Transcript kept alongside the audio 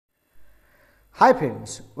Hi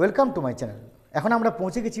friends, welcome to my channel. এখন আমরা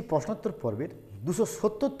পৌঁছে গেছি প্রশ্নোত্তর পর্বের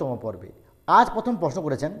 270তম পর্বে। আজ প্রথম প্রশ্ন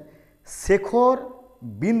করেছেন শেখর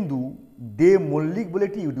বিন্দু দে মল্লিক বলে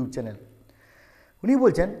একটি ইউটিউব চ্যানেল। উনি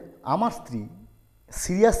বলছেন, আমার স্ত্রী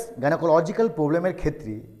সিরিয়াস গাইনোকোলজিক্যাল প্রবলেমের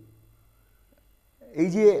ক্ষেত্রে এই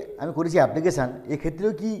যে আমি করেছি অ্যাপ্লিকেশান,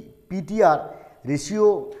 এক্ষেত্রেও কি পিটিআর রেশিও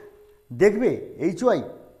দেখবে HY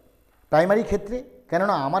প্রাইমারি ক্ষেত্রে?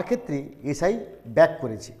 কেননা আমার ক্ষেত্রে এসআই ব্যাক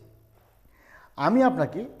করেছে। আমি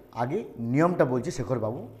আপনাকে আগে নিয়মটা বলছি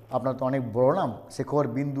শেখরবাবু, আপনার তো অনেক বড় নাম শেখর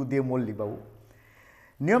বিন্দু দে মল্লিক বাবু।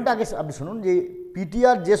 নিয়মটা আগে আপনি শুনুন যে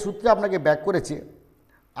পিটিআর যে সূত্রে আপনাকে ব্যাক করেছে,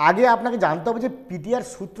 আগে আপনাকে জানতে হবে যে পিটিআর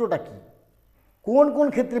সূত্রটা কী, কোন কোন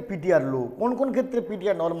ক্ষেত্রে পিটিআর লো, কোন কোন ক্ষেত্রে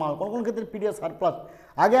পিটিআর নর্মাল, কোন কোন ক্ষেত্রে পিটিআর সারপ্লাস।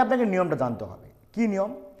 আগে আপনাকে নিয়মটা জানতে হবে। কী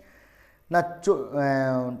নিয়ম না,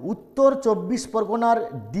 উত্তর 24 পরগনার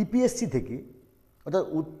ডিপিএসসি থেকে, অর্থাৎ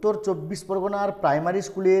উত্তর 24 পরগনার প্রাইমারি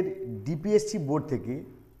স্কুলের ডিপিএসসি বোর্ড থেকে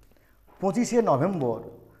 25শে নভেম্বর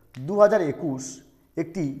 2021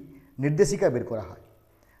 একটি নির্দেশিকা বের করা হয়,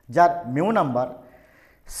 যার মেমো নাম্বার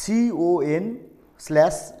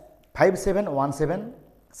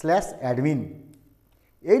CON/5717/অ্যাডমিন।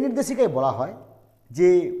 এই নির্দেশিকায় বলা হয় যে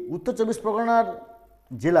উত্তর 24 পরগনার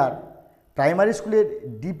জেলার প্রাইমারি স্কুলের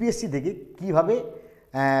ডিপিএসসি থেকে কীভাবে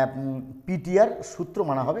পিটিআর সূত্র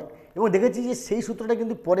মানা হবে, এবং দেখেছি যে সেই সূত্রটা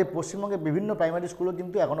কিন্তু পরে পশ্চিমবঙ্গের বিভিন্ন প্রাইমারি স্কুলও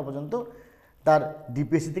কিন্তু এখনও পর্যন্ত তার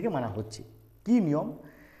ডিপিএসসি থেকে মানা হচ্ছে। কী নিয়ম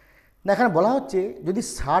না, এখানে বলা হচ্ছে যদি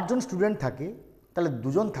 60 জন স্টুডেন্ট থাকে তাহলে 2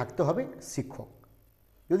 জন থাকতে হবে শিক্ষক।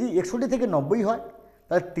 যদি 61 থেকে 90 হয়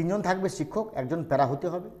তাহলে 3 জন থাকবে শিক্ষক, 1 জন প্যারা হতে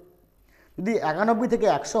হবে। যদি 91 থেকে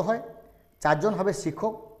 100 হয় 4 জন হবে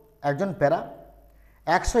শিক্ষক, 1 জন প্যারা।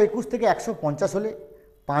 121 থেকে 150 হলে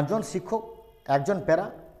 5 জন শিক্ষক, 1 জন প্যারা।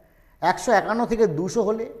 151 থেকে 200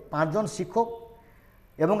 হলে 5 জন শিক্ষক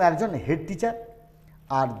এবং 1 জন হেড টিচার।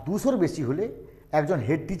 আর 200-র বেশি হলে 1 জন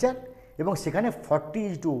হেড টিচার, এবং সেখানে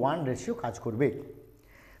 40:1 রেশিও কাজ করবে।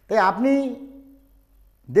 তাই আপনি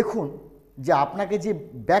দেখুন যে আপনাকে যে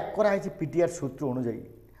ব্যাক করা হয়েছে পিটিআর সূত্র অনুযায়ী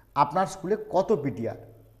আপনার স্কুলে কত পিটিআর,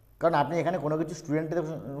 কারণ আপনি এখানে কোনো কিছু স্টুডেন্টের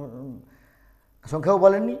সংখ্যাও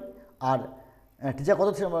বলেননি, আর টিচার কত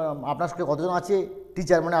আপনার স্কুলে কতজন আছে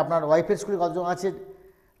টিচার, মানে আপনার ওয়াইফের স্কুলে কতজন আছে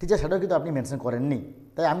টিচার, সেটাও কিন্তু আপনি মেনশন করেননি।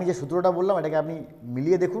 তাই আমি যে সূত্রটা বললাম এটাকে আপনি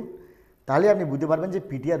মিলিয়ে দেখুন, তাহলে আপনি বুঝতে পারবেন যে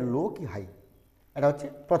পিটিআর লো কি হাই। এটা হচ্ছে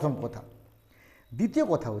প্রথম কথা। দ্বিতীয়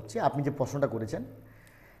কথা হচ্ছে, আপনি যে প্রশ্নটা করেছেন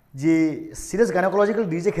যে সিরিয়াস গাইনোকোলজিক্যাল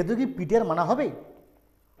ডিজিজের ক্ষেত্রে কি পিটিআর মানা হবে?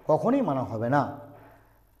 কখনোই মানা হবে না,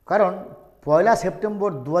 কারণ 1 সেপ্টেম্বর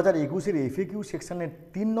 2021 FAQ সেকশনের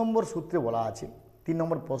 3 নম্বর সূত্রে বলা আছে, 3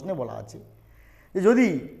 নম্বর প্রশ্নে বলা আছে যে যদি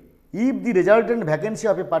if the resultant vacancy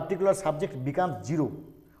of a particular subject becomes 0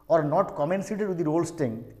 or not commensurate with the role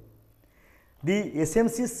strength, the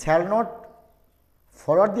SMC shall not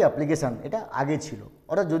forward the application। এটা আগে ছিল,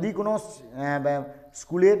 অর্থাৎ যদি কোনো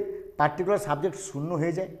স্কুলের পার্টিকুলার সাবজেক্ট শূন্য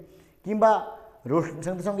হয়ে যায় কিংবা রোল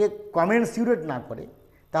স্ট্রেংথের সঙ্গে কমেন্সিউরেট না করে,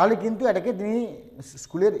 তাহলে কিন্তু এটাকে তিনি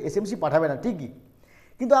স্কুলের SMC পাঠাবে না, ঠিকই।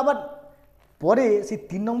 কিন্তু আবার পরে সেই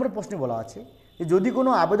 3 নম্বর প্রশ্নে বলা আছে যে যদি কোনো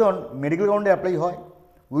আবেদন মেডিকেল গ্রাউন্ডে অ্যাপ্লাই হয়,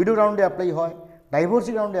 উইডো গ্রাউন্ডে অ্যাপ্লাই হয়,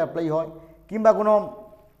 ডাইভোর্সি গ্রাউন্ডে অ্যাপ্লাই হয়, কিংবা কোনো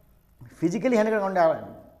ফিজিক্যালি হ্যান্ডিক্যাপ গ্রাউন্ডে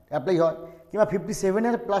অ্যাপ্লাই হয়, কিংবা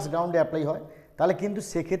 57-এর প্লাস গ্রাউন্ডে অ্যাপ্লাই হয়, তাহলে কিন্তু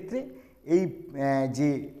সেক্ষেত্রে এই যে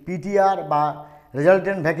পিটিআর বা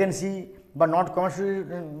রেজাল্টেন্ট ভ্যাকেন্সি বা নট কমেন্সুরেট,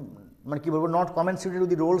 মানে কী বলবো, not কমেন্সুরেট with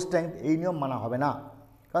the role strength, এই নিয়ম মানা হবে না,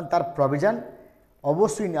 কারণ তার প্রভিশন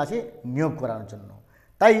অবশ্যই আছে নিয়োগ করার জন্য।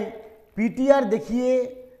 তাই পিটিআর দেখিয়ে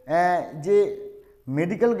যে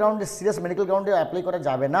মেডিকেল গ্রাউন্ডে, সিরিয়াস মেডিকেল গ্রাউন্ডে অ্যাপ্লাই করা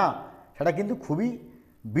যাবে না, সেটা কিন্তু খুবই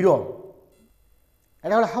বিরল।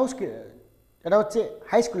 এটা হলো এটা হচ্ছে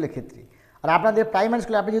হাই স্কুলের ক্ষেত্রে। আর আপনাদের প্রাইমারি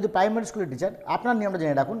স্কুলে, আপনি যেহেতু প্রাইমারি স্কুলের টিচার, আপনার নিয়মটা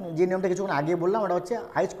জেনে রাখুন। যে নিয়মটা কিছুক্ষণ আগে বললাম ওটা হচ্ছে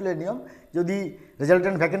হাই স্কুলের নিয়ম। যদি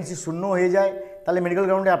রেজাল্টেন্ট ভ্যাকেন্সি শূন্য হয়ে যায় তাহলে মেডিকেল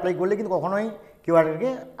গ্রাউন্ডে অ্যাপ্লাই করলে কিন্তু কখনোই কেউ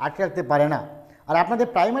আটকে রাখতে পারে না। আর আপনাদের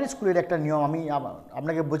প্রাইমারি স্কুলের একটা নিয়ম আমি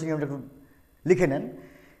আপনাকে বলছি, নিয়মটা একটু লিখে নেন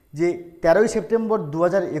যে 13 সেপ্টেম্বর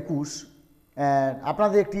 2021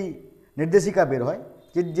 আপনাদের একটি নির্দেশিকা বের হয়,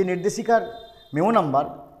 যে নির্দেশিকার মেমো নাম্বার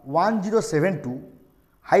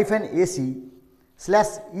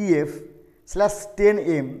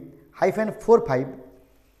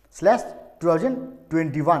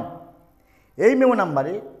 1072-AC/EF/10M-45/2021। এই মেমো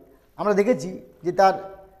নাম্বারে আমরা দেখেছি যে তার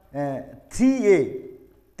 3A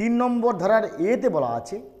 3 নম্বর ধারার এতে বলা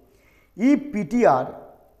আছে if PTR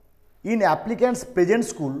in applicant's present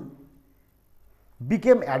school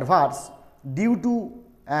became adverse due to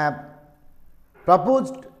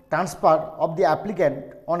proposed transfer of the applicant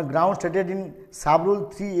on grounds stated in sub-rule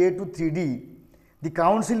 3A to 3D, the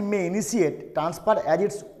council may initiate transfer as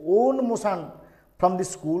its own motion from the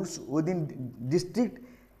schools within district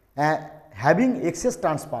having excess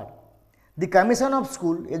transfer. The Commission of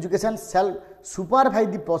School Education shall supervise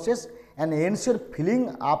the process and ensure filling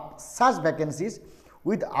up such vacancies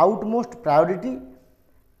with utmost priority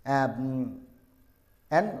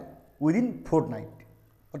and within fortnight.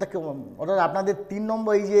 অর্থাৎ আপনাদের 3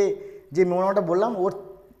 নম্বর এই যে মেমোরান্ডামটা বললাম ওর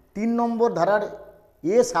 3 নম্বর ধারার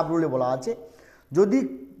সাবরুলে বলা আছে, যদি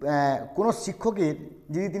কোনো শিক্ষকের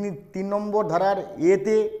যদি তিনি 3 নম্বর ধারার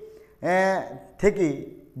তে থেকে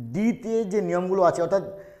ডিতে যে নিয়মগুলো আছে, অর্থাৎ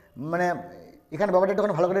মানে এখানে ব্যাপারটা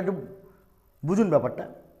একটু ভালো করে একটু বুঝুন ব্যাপারটা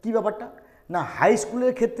কী ব্যাপারটা না, হাই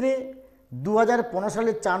স্কুলের ক্ষেত্রে 2015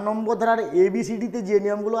 সালের 4 নম্বর ধারার ABCDতে যে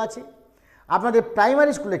নিয়মগুলো আছে, আপনাদের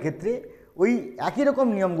প্রাইমারি স্কুলের ক্ষেত্রে ওই একই রকম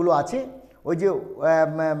নিয়মগুলো আছে ওই যে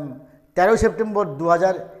 13 সেপ্টেম্বর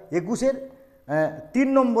 2021-এর 3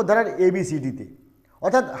 নম্বর ধারার ABCDতে।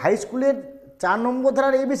 অর্থাৎ হাই স্কুলের 4 নম্বর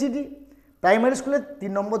ধারার ABCD, প্রাইমারি স্কুলের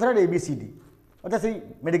 3 নম্বর ধারার ABCD, অর্থাৎ সেই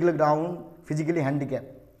মেডিকেল গ্রাউন্ড, ফিজিক্যালি হ্যান্ডিক্যাপ।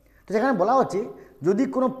 তো সেখানে বলা হচ্ছে যদি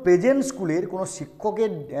কোনো প্রেজেন্ট স্কুলের কোনো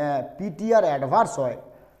শিক্ষকের PTR অ্যাডভার্স হয়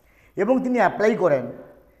এবং তিনি অ্যাপ্লাই করেন,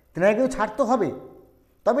 তেনাকে কিন্তু ছাড়তে হবে,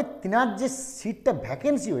 তবে তেনার যে সিটটা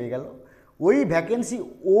ভ্যাকেন্সি হয়ে গেল ওই ভ্যাকেন্সি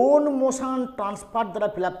ওন মোশন ট্রান্সফার দ্বারা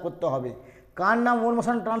ফিল আপ করতে হবে। কার নাম ওন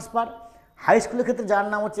মোশন ট্রান্সফার? হাই স্কুলের ক্ষেত্রে যার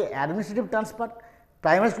নাম হচ্ছে অ্যাডমিনিস্ট্রেটিভ ট্রান্সফার,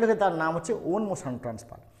 প্রাইমারি স্কুলের ক্ষেত্রে তার নাম হচ্ছে ওন মোশন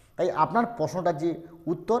ট্রান্সফার। তাই আপনার প্রশ্নটার যে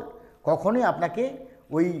উত্তর, কখনোই আপনাকে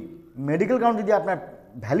ওই মেডিকেল গ্রাউন্ড যদি আপনার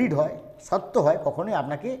ভ্যালিড হয়, সত্য হয়, কখনোই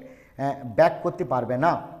আপনাকে ব্যাক করতে পারবে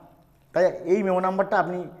না। তাই এই মেমো নাম্বারটা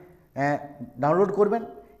আপনি ডাউনলোড করবেন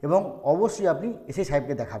এবং অবশ্যই আপনি এসে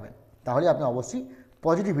সাহেবকে দেখাবেন, তাহলে আপনি অবশ্যই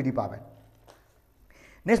পজিটিভিটি পাবেন।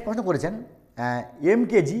 নেক্সট প্রশ্ন করেছেন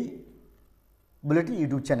MKG বলে একটি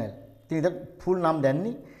ইউটিউব চ্যানেল, তিনি তার ফুল নাম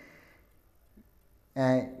দেননি।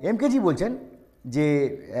 MKG বলছেন যে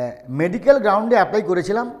মেডিকেল গ্রাউন্ডে অ্যাপ্লাই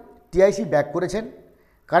করেছিলাম, TIC ব্যাক করেছেন,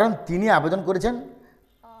 কারণ তিনি আবেদন করেছেন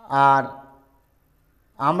আর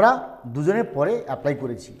আমরা দুজনে পরে অ্যাপ্লাই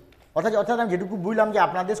করেছি। অর্থাৎ আমি যেটুকু বুঝলাম যে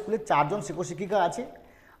আপনাদের স্কুলে 4 জন শিক্ষক শিক্ষিকা আছে,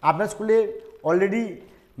 আপনার স্কুলে অলরেডি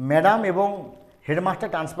ম্যাডাম এবং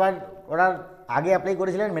হেডমাস্টার ট্রান্সফার করার আগে অ্যাপ্লাই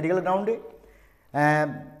করেছিলেন মেডিকেল গ্রাউন্ডে,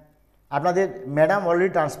 আপনাদের ম্যাডাম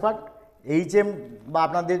অলরেডি ট্রান্সফার, HM বা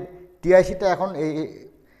আপনাদের TICটা এখন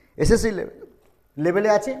SSC লেভেলে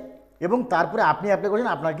আছে এবং তারপরে আপনি অ্যাপ্লাই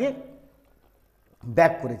করেছেন, আপনাকে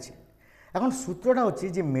ব্যাক করেছে। এখন সূত্রটা হচ্ছে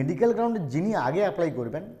যে মেডিকেল গ্রাউন্ডে যিনি আগে অ্যাপ্লাই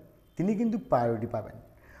করবেন তিনি কিন্তু প্রায়োরিটি পাবেন।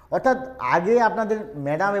 অর্থাৎ আগে আপনাদের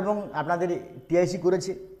ম্যাডাম এবং আপনাদের TIC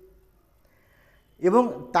করেছে এবং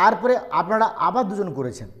তারপরে আপনারা আবার দুজন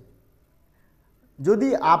করেছেন। যদি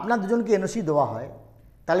আপনার দুজনকে NOC দেওয়া হয়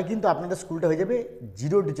তাহলে কিন্তু আপনাদের স্কুলটা হয়ে যাবে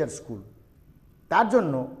 0 টিচার স্কুল। তার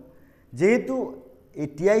জন্য যেহেতু এই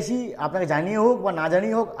TIC আপনাকে জানিয়ে হোক বা না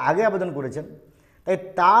জানিয়ে হোক আগে আবেদন করেছেন, তাই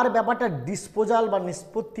তার ব্যাপারটা ডিসপোজাল বা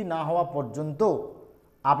নিষ্পত্তি না হওয়া পর্যন্ত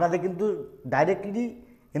আপনাদের কিন্তু ডাইরেক্টলি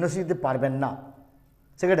NOC দিতে পারবেন না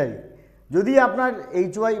সেক্রেটারি। যদি আপনার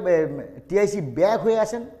HY TIC ব্যাক হয়ে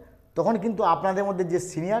আসেন তখন কিন্তু আপনাদের মধ্যে যে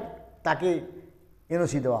সিনিয়র তাকে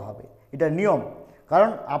NOC দেওয়া হবে, এটা নিয়ম। কারণ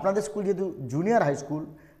আপনাদের স্কুল যেহেতু জুনিয়র হাই স্কুল,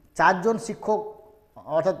 4 জন শিক্ষক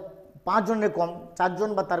অর্থাৎ 5 জনের কম, 4 জন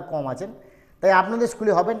বা তার কম আছেন, তাই আপনাদের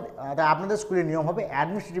স্কুলে হবেন, তাই আপনাদের স্কুলের নিয়ম হবে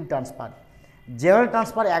অ্যাডমিনিস্ট্রেটিভ ট্রান্সফার। জেনারেল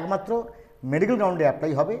ট্রান্সফার একমাত্র মেডিকেল গ্রাউন্ডে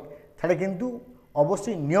অ্যাপ্লাই হবে, তাহলে কিন্তু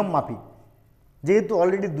অবশ্যই নিয়ম মাফিক। যেহেতু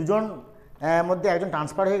অলরেডি দুজন মধ্যে একজন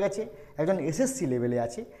ট্রান্সফার হয়ে গেছে, একজন SSC লেভেলে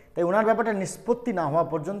আছে, তাই ওনার ব্যাপারটা নিষ্পত্তি না হওয়া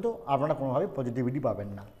পর্যন্ত আপনারা কোনোভাবে পজিটিভিটি পাবেন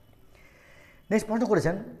না। নেক্সট প্রশ্ন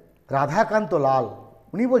করেছেন রাধাকান্ত লাল,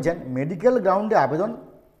 উনি বলছেন মেডিকেল গ্রাউন্ডে আবেদন,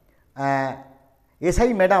 SI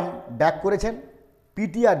ম্যাডাম ব্যাক করেছেন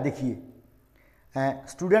PTR দেখিয়ে,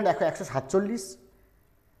 স্টুডেন্ট 147,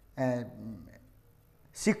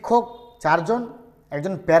 শিক্ষক 4 জন,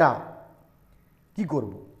 একজন প্যারা, কি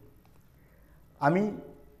করব? আমি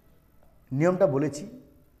নিয়মটা বলেছি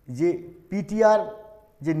যে PTR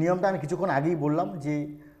যে নিয়মটা আমি কিছুক্ষণ আগেই বললাম যে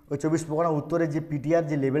ওই 24 পরগনা উত্তরের যে PTR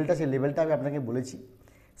যে লেভেলটা, সেই লেভেলটা আমি আপনাকে বলেছি,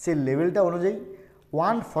 সেই লেভেলটা অনুযায়ী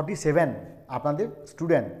 147 আপনাদের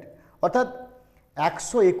স্টুডেন্ট, অর্থাৎ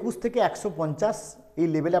 121 থেকে 150 এই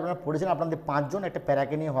লেভেলে আপনারা পড়েছেন। আপনাদের 5 জন একটা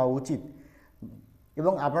প্যারাকে নিয়ে হওয়া উচিত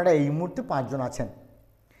এবং আপনারা এই মুহূর্তে 5 জন আছেন।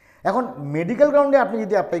 এখন মেডিকেল গ্রাউন্ডে আপনি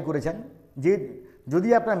যদি অ্যাপ্লাই করেছেন, যে যদি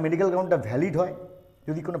আপনার মেডিকেল গ্রাউন্ডটা ভ্যালিড হয়,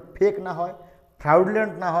 যদি কোনো ফেক না হয়,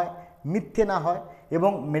 ফ্রাউডুলেন্ট না হয়, মিথ্যে না হয়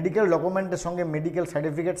এবং মেডিকেল ডকুমেন্টের সঙ্গে মেডিকেল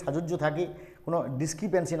সার্টিফিকেট সাজুজ্য থাকে, কোনো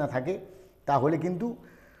ডিসক্রিপেন্সি না থাকে, তাহলে কিন্তু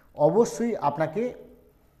অবশ্যই আপনাকে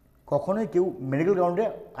কখনোই কেউ মেডিকেল গ্রাউন্ডে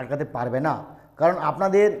আটকাতে পারবে না। কারণ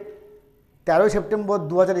আপনাদের 13 সেপ্টেম্বর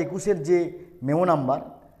 2021-এর যে মেমো নাম্বার,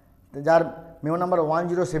 যার মেমো নাম্বার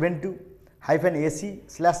 1072,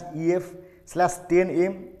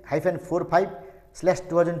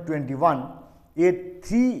 AC/EF/10M-45/2021 এর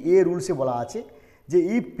 3A রুলসে বলা আছে যে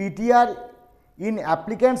if PTR in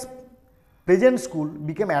applicant's present school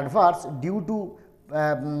became adverse due to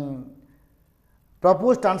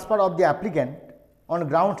proposed transfer of the applicant on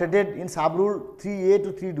ground stated in sub-rule 3A to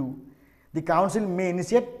 3.2, the council may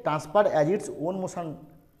initiate transfer as its own motion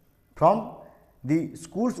from the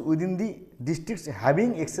schools within the districts having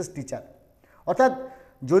excess teacher. অর্থাৎ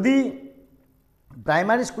যদি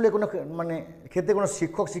primary স্কুলে কোনো মানে ক্ষেত্রে কোনো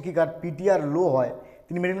শিক্ষক শিক্ষিকার PTR লো হয়,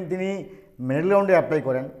 তিনি মেরিট গ্রাউন্ডে অ্যাপ্লাই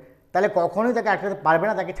করেন, তাহলে কখনোই তাকে আটকাতে পারবে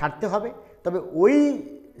না, তাকে ছাড়তে হবে। তবে ওই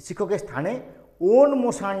শিক্ষকের স্থানে ওন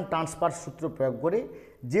মোশন ট্রান্সফার সূত্র প্রয়োগ করে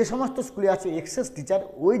যে সমস্ত স্কুলে আছে এক্সেস টিচার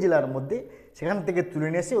ওই জেলার মধ্যে সেখান থেকে তুলে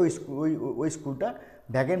নিয়ে এসে ওই স্কুলটা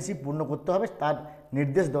ভ্যাকেন্সি পূর্ণ করতে হবে, তার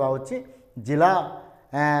নির্দেশ দেওয়া হচ্ছে জেলা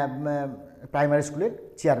প্রাইমারি স্কুলের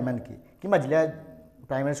চেয়ারম্যানকে কিংবা জেলা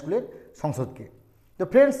প্রাইমারি স্কুলের সংসদকে। তো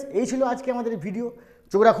ফ্রেন্ডস, এই ছিল আজকে আমাদের ভিডিও।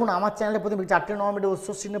 চোখ রাখুন আমার চ্যানেলে প্রথমে 4 নভেম্বরে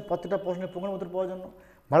উৎসশ প্রত্যেকটা প্রশ্নের প্রশ্নের উত্তর পাওয়ার জন্য।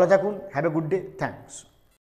 ভালো থাকুন, have a good day, thanks.